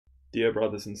Dear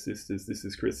brothers and sisters, this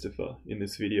is Christopher. In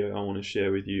this video, I want to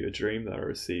share with you a dream that I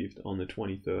received on the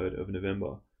 23rd of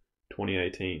November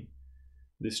 2018.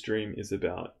 This dream is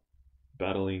about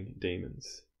battling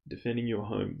demons, defending your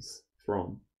homes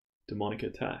from demonic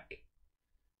attack.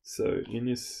 So in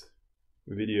this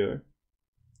video,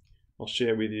 I'll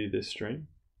share with you this dream.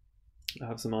 I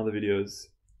have some other videos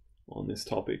on this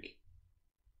topic,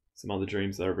 some other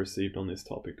dreams that I've received on this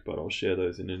topic, but I'll share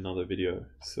those in another video.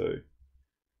 So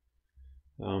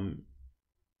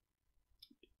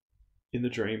in the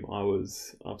dream, I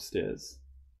was upstairs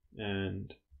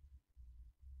and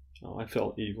I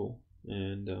felt evil,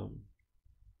 and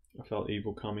I felt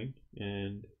evil coming,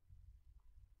 and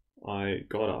I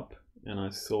got up and I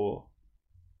saw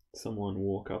someone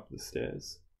walk up the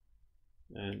stairs,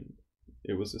 and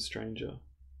it was a stranger,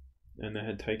 and they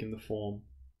had taken the form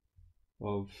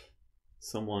of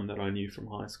someone that I knew from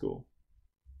high school,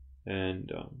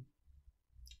 and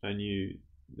I knew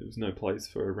there was no place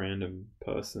for a random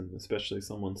person, especially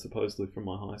someone supposedly from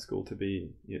my high school, to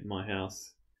be at my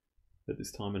house at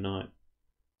this time of night.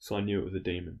 So I knew it was a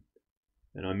demon,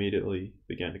 and I immediately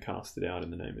began to cast it out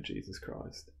in the name of Jesus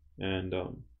Christ. And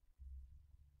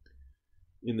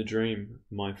in the dream,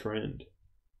 my friend,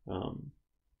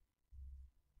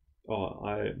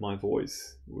 my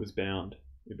voice was bound.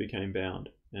 It became bound,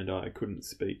 and I couldn't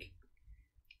speak.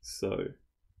 So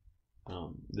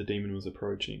the demon was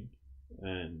approaching,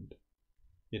 and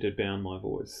it had bound my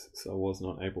voice, so I was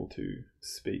not able to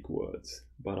speak words,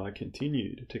 but I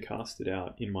continued to cast it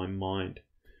out in my mind.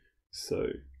 So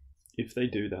if they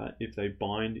do that, if they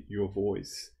bind your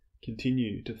voice,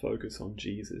 continue to focus on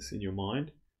Jesus in your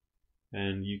mind,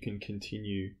 and you can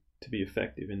continue to be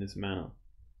effective in this manner,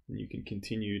 and you can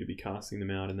continue to be casting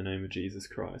them out in the name of Jesus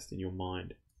Christ in your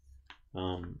mind.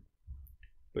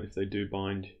 But if they do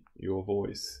bind your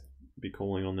voice, be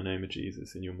calling on the name of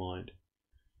Jesus in your mind.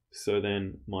 So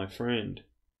then my friend,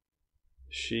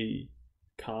 she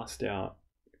cast out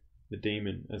the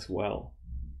demon as well.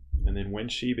 And then when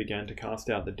she began to cast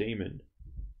out the demon,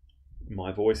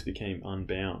 my voice became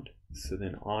unbound. So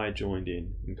then I joined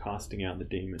in casting out the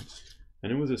demon.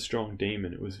 And it was a strong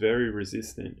demon. It was very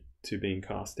resistant to being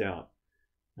cast out.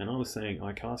 And I was saying,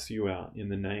 I cast you out in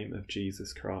the name of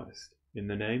Jesus Christ. In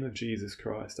the name of Jesus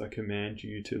Christ, I command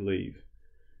you to leave.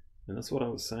 And that's what I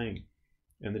was saying.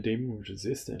 And the demon was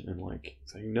resistant and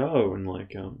saying no, and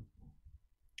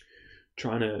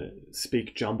trying to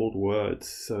speak jumbled words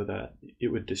so that it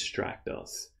would distract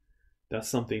us. That's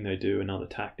something they do, another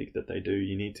tactic that they do.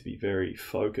 You need to be very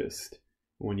focused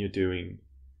when you're doing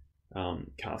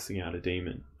casting out a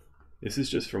demon. This is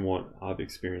just from what I've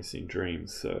experienced in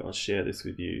dreams, so I'll share this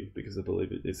with you because I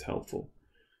believe it is helpful.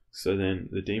 So then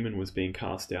the demon was being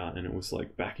cast out, and it was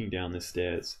backing down the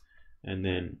stairs, and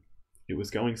then it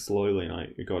was going slowly, and I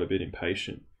got a bit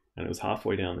impatient, and it was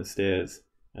halfway down the stairs,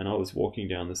 and I was walking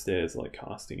down the stairs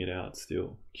casting it out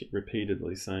still,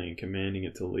 repeatedly saying, commanding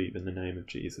it to leave in the name of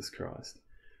Jesus Christ.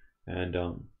 And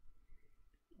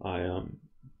I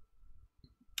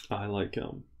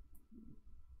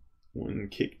went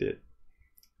and kicked it,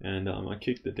 and I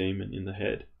kicked the demon in the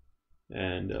head,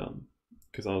 and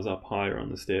because I was up higher on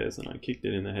the stairs, and I kicked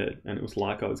it in the head, and it was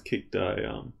like I was kicked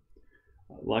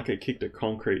I kicked a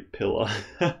concrete pillar.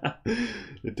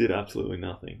 It did absolutely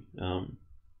nothing.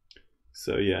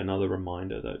 So yeah, another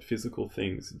reminder that physical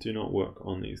things do not work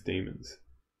on these demons.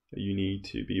 You need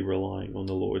to be relying on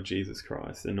the Lord Jesus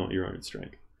Christ and not your own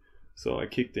strength. So I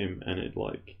kicked him, and it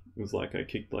was like I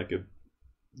kicked a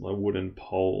wooden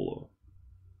pole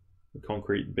or a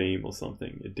concrete beam or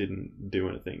something. It didn't do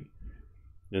anything.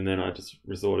 And then I just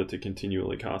resorted to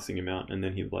continually casting him out, and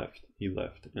then he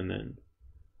left.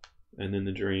 And then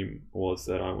the dream was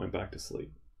that I went back to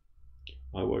sleep.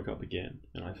 I woke up again,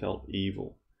 and I felt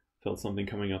evil. Felt something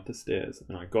coming up the stairs,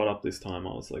 and I got up this time.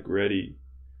 I was ready.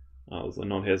 I was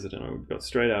not hesitant. I got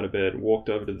straight out of bed, walked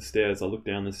over to the stairs. I looked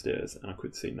down the stairs, and I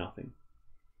could see nothing.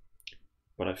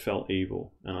 But I felt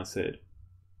evil, and I said,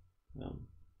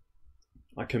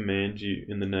 I command you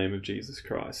in the name of Jesus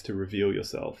Christ to reveal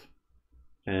yourself.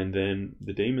 And then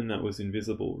the demon that was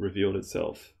invisible revealed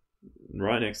itself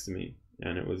right next to me,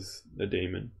 and it was a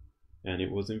demon, and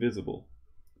it was invisible.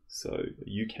 So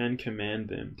you can command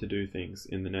them to do things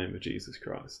in the name of Jesus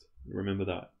Christ. Remember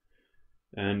that.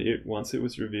 And once it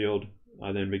was revealed,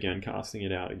 I then began casting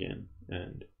it out again,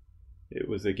 and it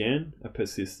was again a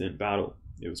persistent battle.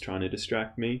 It was trying to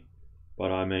distract me,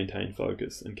 but I maintained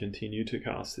focus and continued to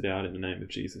cast it out in the name of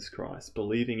Jesus Christ,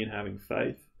 believing and having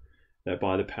faith that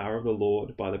by the power of the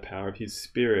Lord, by the power of his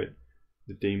Spirit,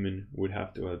 the demon would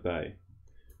have to obey.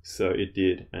 So it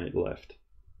did, and it left.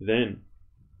 Then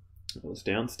I was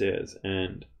downstairs,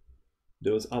 and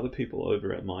there was other people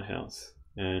over at my house,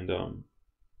 and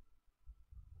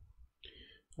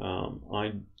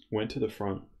I went to the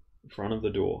front of the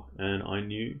door, and I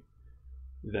knew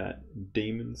that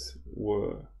demons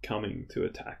were coming to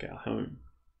attack our home,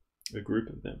 a group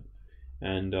of them.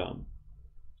 And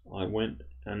I went,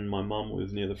 and my mum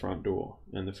was near the front door,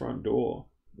 and the front door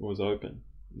was open,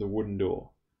 the wooden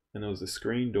door, and there was a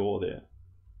screen door there.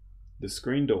 The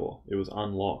screen door, it was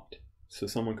unlocked, so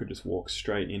someone could just walk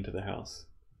straight into the house.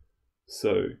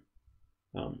 So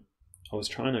I was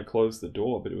trying to close the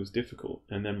door, but it was difficult.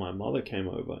 And then my mother came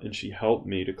over and she helped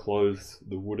me to close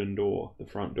the wooden door, the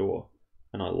front door,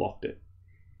 and I locked it.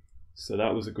 So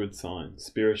that was a good sign.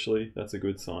 Spiritually, that's a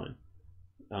good sign.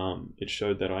 It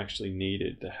showed that I actually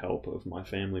needed the help of my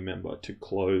family member to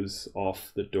close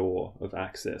off the door of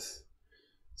access.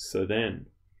 So then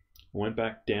I went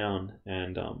back down,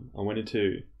 and I went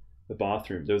into the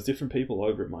bathroom. There was different people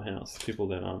over at my house, people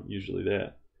that aren't usually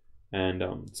there. And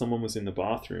someone was in the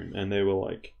bathroom, and they were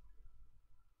like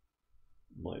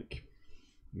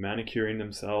manicuring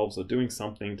themselves or doing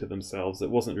something to themselves that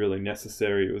wasn't really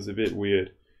necessary. It was a bit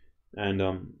weird. And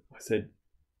I said,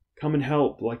 "Come and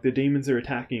help, like the demons are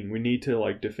attacking, we need to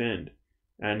like defend."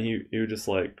 And he was just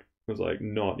like, was like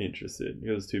not interested. He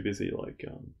was too busy like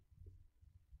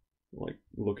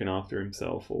looking after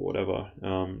himself or whatever.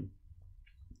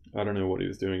 I don't know what he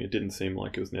was doing. It didn't seem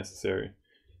like it was necessary.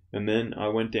 And then I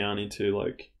went down into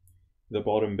like the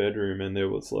bottom bedroom, and there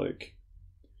was like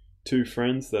two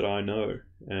friends that I know,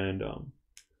 and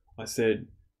I said,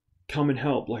 "Come and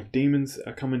help, like demons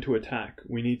are coming to attack,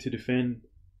 we need to defend."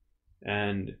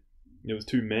 And it was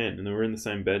two men, and they were in the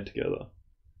same bed together,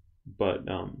 but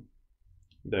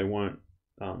they weren't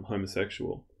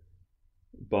homosexual,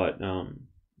 but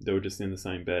they were just in the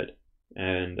same bed,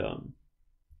 and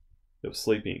they were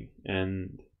sleeping.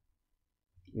 And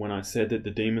when I said that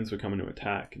the demons were coming to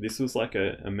attack, this was like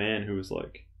a man who was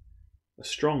like a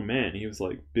strong man. He was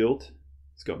like built,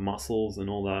 he's got muscles and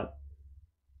all that.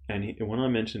 And when I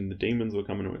mentioned the demons were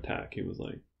coming to attack, he was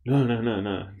like, no,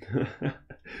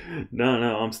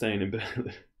 no, I'm staying in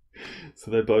bed.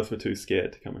 So they both were too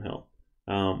scared to come and help.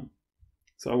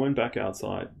 So I went back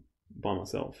outside by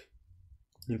myself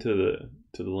into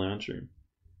the lounge room,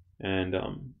 and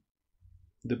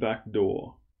the back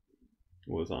door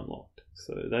was unlocked.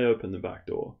 So they opened the back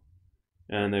door,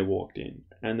 and they walked in,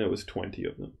 and there was 20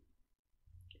 of them,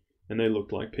 and they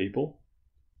looked like people,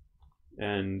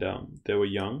 and they were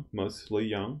young, mostly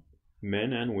young,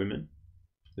 men and women.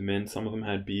 The men, some of them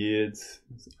had beards.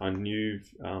 I knew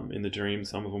in the dream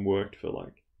some of them worked for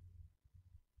like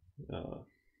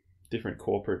different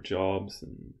corporate jobs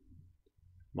and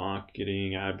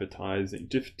marketing, advertising,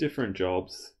 different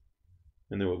jobs.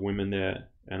 And there were women there,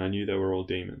 and I knew they were all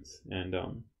demons. And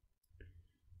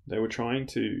they were trying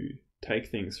to take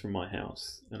things from my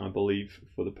house, and I believe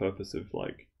for the purpose of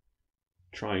like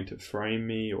trying to frame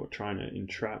me or trying to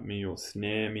entrap me or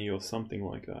snare me or something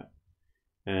like that.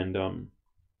 And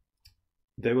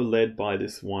they were led by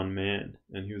this one man,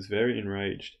 and he was very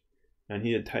enraged, and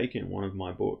he had taken one of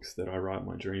my books that I write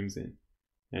my dreams in,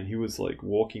 and he was like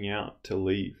walking out to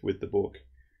leave with the book,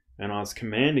 and I was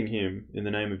commanding him in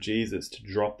the name of Jesus to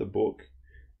drop the book,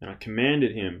 and I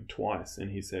commanded him twice,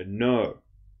 and he said, "No,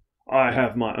 I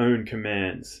have my own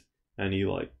commands." And he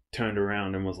like turned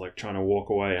around and was like trying to walk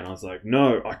away, and I was like,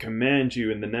 "No, I command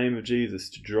you in the name of Jesus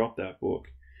to drop that book."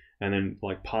 And then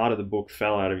like part of the book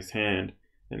fell out of his hand,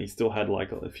 and he still had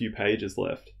like a few pages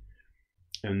left.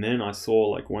 And then I saw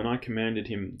like when I commanded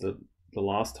him the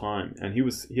last time, and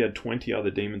he had 20 other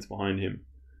demons behind him,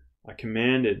 I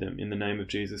commanded them in the name of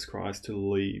Jesus Christ to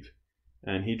leave,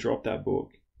 and he dropped that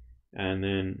book. And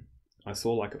then I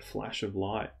saw like a flash of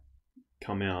light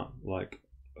come out like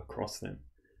across them,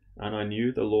 and I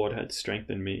knew the Lord had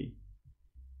strengthened me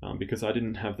because I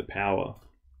didn't have the power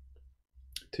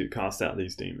to cast out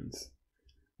these demons.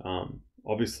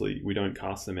 Obviously we don't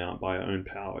cast them out by our own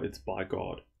power. It's by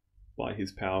God, by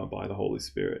his power, by the Holy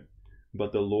Spirit.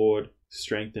 But the Lord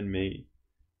strengthened me,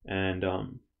 and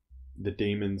the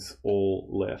demons all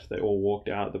left. They all walked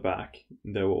out the back.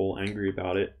 They were all angry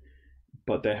about it,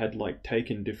 but they had like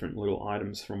taken different little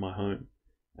items from my home.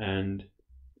 And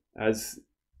as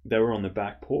they were on the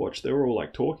back porch, they were all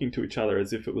like talking to each other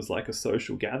as if it was like a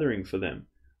social gathering for them.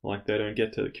 Like they don't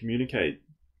get to communicate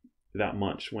that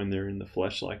much when they're in the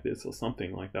flesh like this or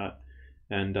something like that.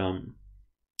 And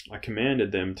I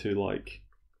commanded them to like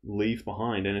leave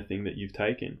behind anything that you've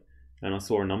taken. And I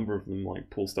saw a number of them like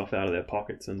pull stuff out of their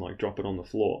pockets and like drop it on the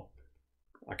floor.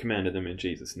 I commanded them in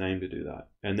Jesus' name to do that.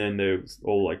 And then they were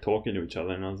all like talking to each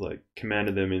other, and I was like,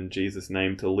 commanded them in Jesus'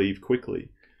 name to leave quickly.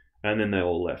 And then they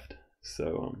all left.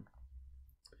 So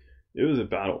it was a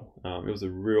battle. It was a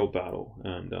real battle,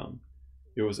 and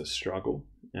it was a struggle.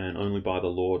 And only by the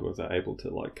Lord was I able to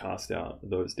like cast out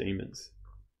those demons.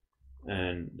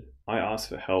 And I asked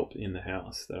for help in the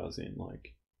house that I was in.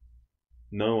 Like,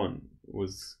 no one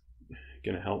was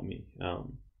going to help me.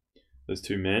 Those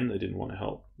two men, they didn't want to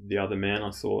help. The other man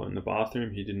I saw in the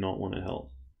bathroom, he did not want to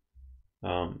help.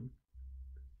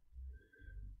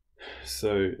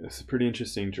 So it's a pretty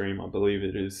interesting dream. I believe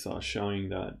it is showing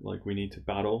that like we need to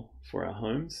battle for our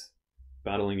homes,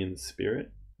 battling in the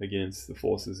spirit against the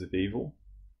forces of evil.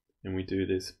 And we do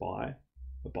this by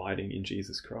abiding in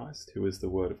Jesus Christ, who is the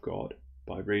Word of God,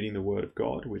 by reading the Word of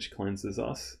God, which cleanses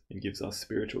us and gives us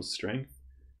spiritual strength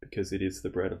because it is the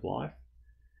bread of life.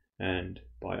 And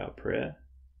by our prayer,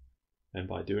 and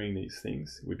by doing these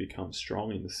things, we become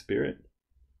strong in the Spirit.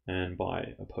 And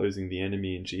by opposing the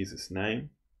enemy in Jesus'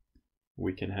 name,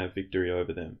 we can have victory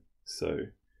over them. So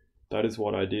that is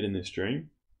what I did in this dream.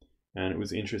 And it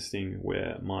was interesting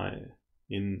where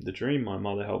in the dream, my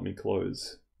mother helped me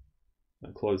close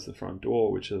the front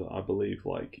door, which I believe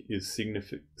like is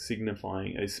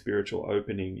signifying a spiritual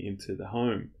opening into the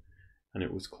home, and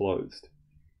it was closed.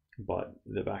 But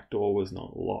the back door was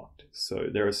not locked. So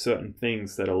there are certain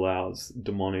things that allows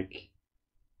demonic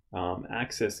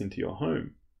access into your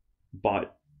home,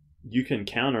 but you can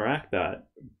counteract that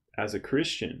as a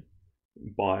Christian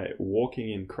by walking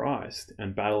in Christ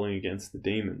and battling against the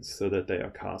demons so that they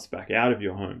are cast back out of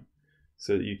your home,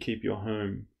 so that you keep your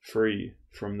home free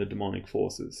from the demonic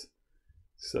forces.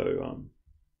 So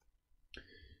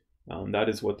that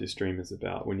is what this dream is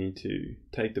about. We need to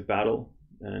take the battle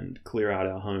and clear out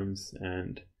our homes.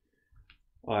 And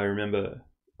I remember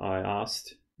I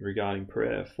asked regarding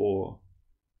prayer for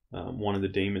one of the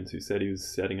demons who said he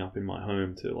was setting up in my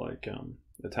home to like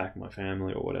attack my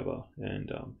family or whatever.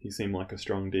 And he seemed like a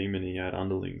strong demon. He had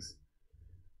underlings.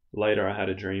 Later I had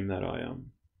a dream that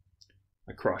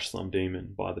I crushed some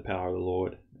demon by the power of the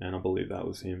Lord, and I believe that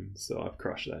was him. So I've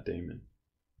crushed that demon.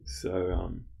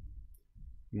 So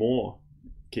more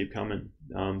keep coming,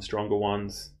 stronger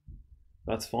ones.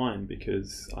 That's fine,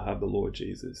 because I have the Lord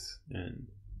Jesus, and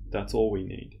that's all we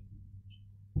need.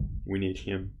 We need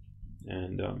him,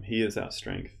 and he is our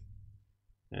strength,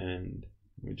 and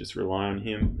we just rely on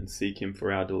him and seek him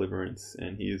for our deliverance,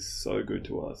 and he is so good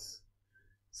to us.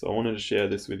 So I wanted to share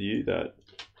this with you, that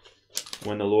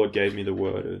when the Lord gave me the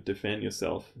word of defend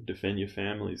yourself, defend your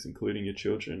families, including your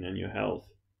children and your health,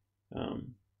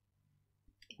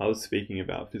 I was speaking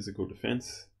about physical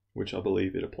defense, which I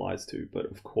believe it applies to, but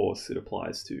of course it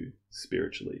applies to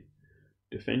spiritually.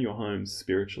 Defend your homes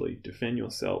spiritually, defend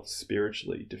yourself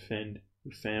spiritually, defend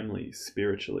your family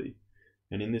spiritually.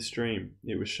 And in this dream,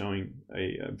 it was showing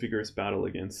a vigorous battle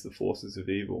against the forces of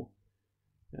evil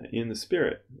in the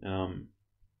spirit.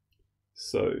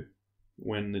 So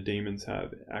when the demons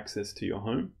have access to your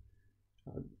home,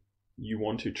 you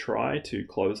want to try to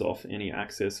close off any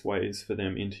access ways for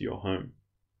them into your home,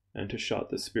 and to shut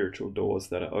the spiritual doors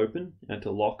that are open, and to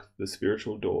lock the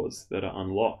spiritual doors that are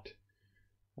unlocked.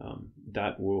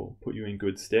 That will put you in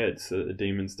good stead so that the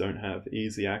demons don't have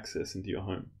easy access into your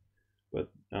home.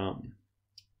 But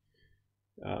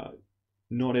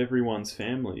not everyone's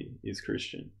family is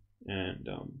Christian, and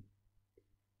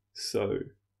so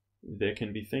there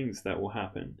can be things that will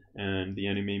happen, and the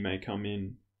enemy may come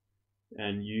in,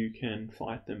 and you can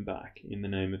fight them back in the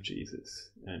name of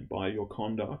Jesus. And by your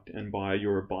conduct and by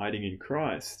your abiding in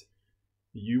Christ,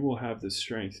 you will have the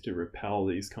strength to repel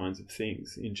these kinds of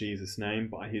things in Jesus' name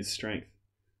by his strength.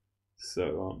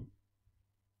 So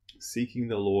seeking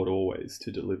the Lord always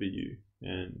to deliver you,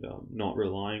 and not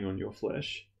relying on your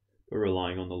flesh, but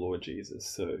relying on the Lord Jesus.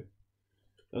 So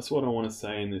that's what I want to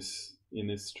say in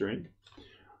this dream.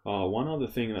 One other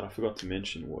thing that I forgot to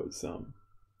mention was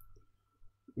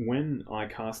when I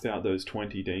cast out those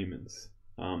 20 demons,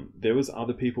 there was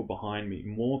other people behind me,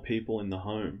 more people in the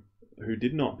home who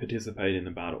did not participate in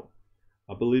the battle.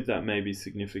 I believe that may be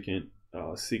significant,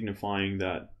 signifying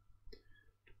that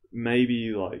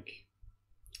maybe like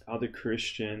other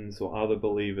Christians or other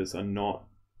believers are not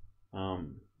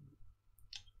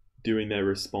doing their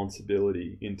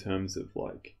responsibility in terms of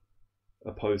like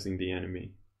opposing the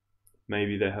enemy.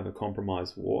 Maybe they have a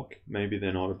compromised walk. Maybe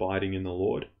they're not abiding in the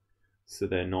Lord, so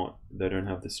they don't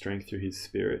have the strength through his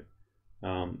spirit.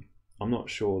 I'm not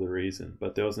sure the reason,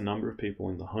 but there was a number of people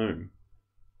in the home,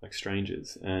 like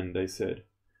strangers, and they said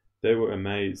they were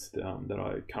amazed that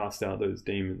I cast out those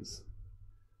demons.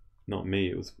 Not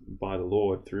me, it was by the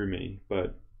Lord through me.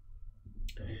 But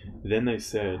then they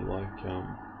said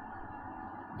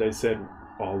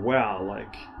oh wow,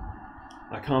 like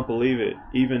I can't believe it.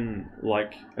 Even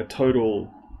like a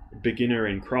total beginner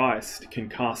in Christ can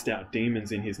cast out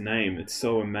demons in his name. It's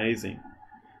so amazing.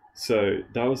 So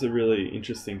that was a really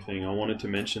interesting thing. I wanted to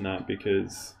mention that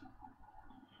because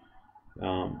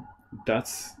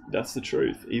that's the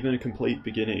truth. Even a complete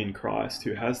beginner in Christ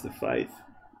who has the faith,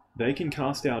 they can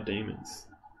cast out demons.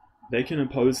 They can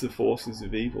oppose the forces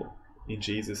of evil in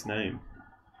Jesus' name.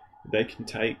 They can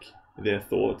take their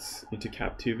thoughts into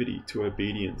captivity to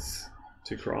obedience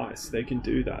to Christ. They can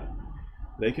do that.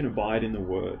 They can abide in the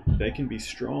Word. They can be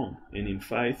strong and in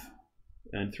faith,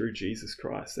 and through Jesus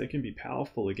Christ, they can be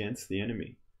powerful against the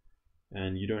enemy.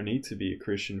 And you don't need to be a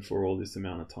Christian for all this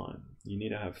amount of time. You need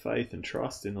to have faith and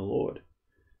trust in the Lord.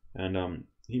 And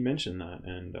he mentioned that,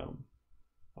 and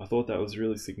I thought that was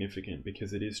really significant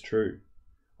because it is true.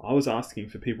 I was asking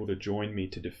for people to join me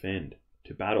to defend,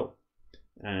 to battle.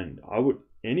 And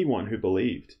anyone who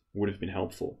believed would have been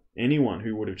helpful. Anyone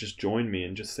who would have just joined me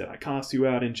and just said, I cast you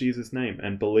out in Jesus' name,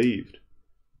 and believed,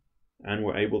 and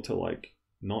were able to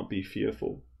not be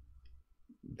fearful,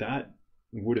 that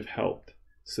would have helped.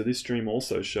 So this dream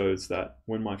also shows that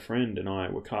when my friend and I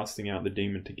were casting out the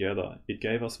demon together, it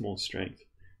gave us more strength.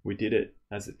 We did it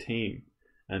as a team.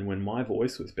 And when my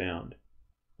voice was bound,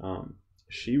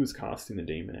 she was casting the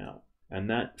demon out. And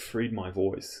that freed my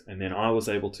voice. And then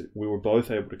we were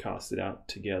both able to cast it out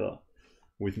together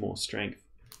with more strength.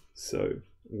 So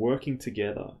working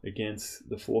together against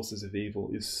the forces of evil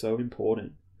is so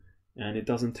important. And it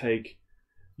doesn't take,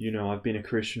 I've been a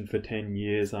Christian for 10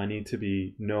 years. I need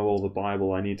to know all the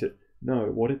Bible. No,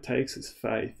 what it takes is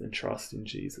faith and trust in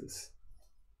Jesus.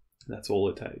 That's all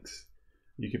it takes.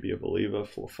 You could be a believer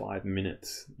for 5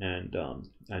 minutes and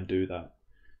do that.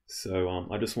 So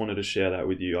I just wanted to share that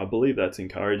with you. I believe that's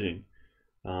encouraging.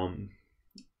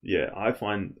 I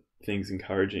find things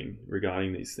encouraging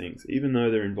regarding these things, even though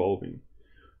they're involving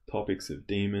topics of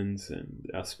demons and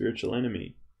our spiritual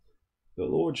enemy. The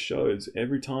Lord shows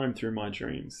every time through my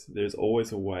dreams, there's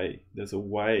always a way. There's a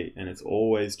way, and it's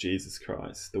always Jesus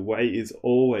Christ. The way is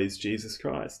always Jesus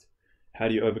Christ. How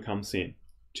do you overcome sin?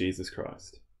 Jesus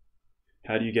Christ.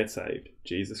 How do you get saved?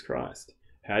 Jesus Christ.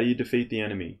 How do you defeat the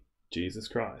enemy? Jesus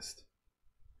Christ.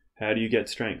 How do you get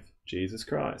strength? Jesus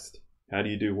Christ. How do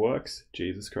you do works?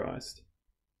 Jesus Christ.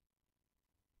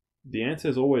 The answer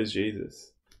is always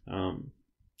Jesus.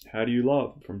 How do you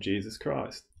love? From Jesus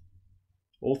Christ.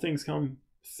 All things come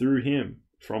through him,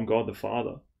 from God the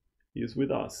Father. He is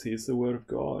with us. He is the Word of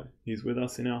God. He's with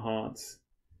us in our hearts.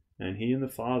 And he and the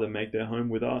Father make their home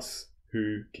with us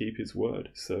who keep his word.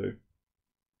 So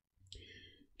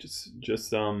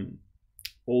just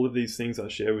all of these things I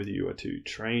share with you are to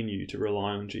train you to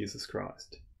rely on Jesus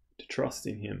Christ, to trust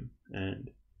in him, and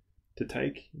to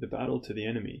take the battle to the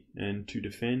enemy, and to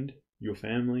defend your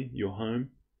family, your home,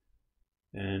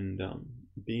 and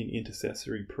be in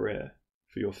intercessory prayer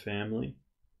for your family,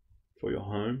 for your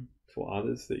home, for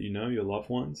others that your loved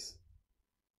ones,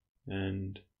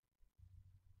 and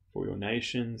for your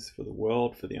nations, for the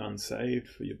world, for the unsaved,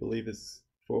 for your believers,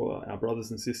 for our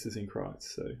brothers and sisters in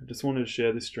Christ. So I just wanted to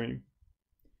share this dream.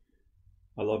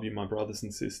 I love you, my brothers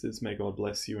and sisters. May God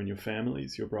bless you and your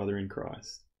families, your brother in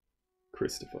Christ,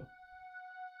 Christopher.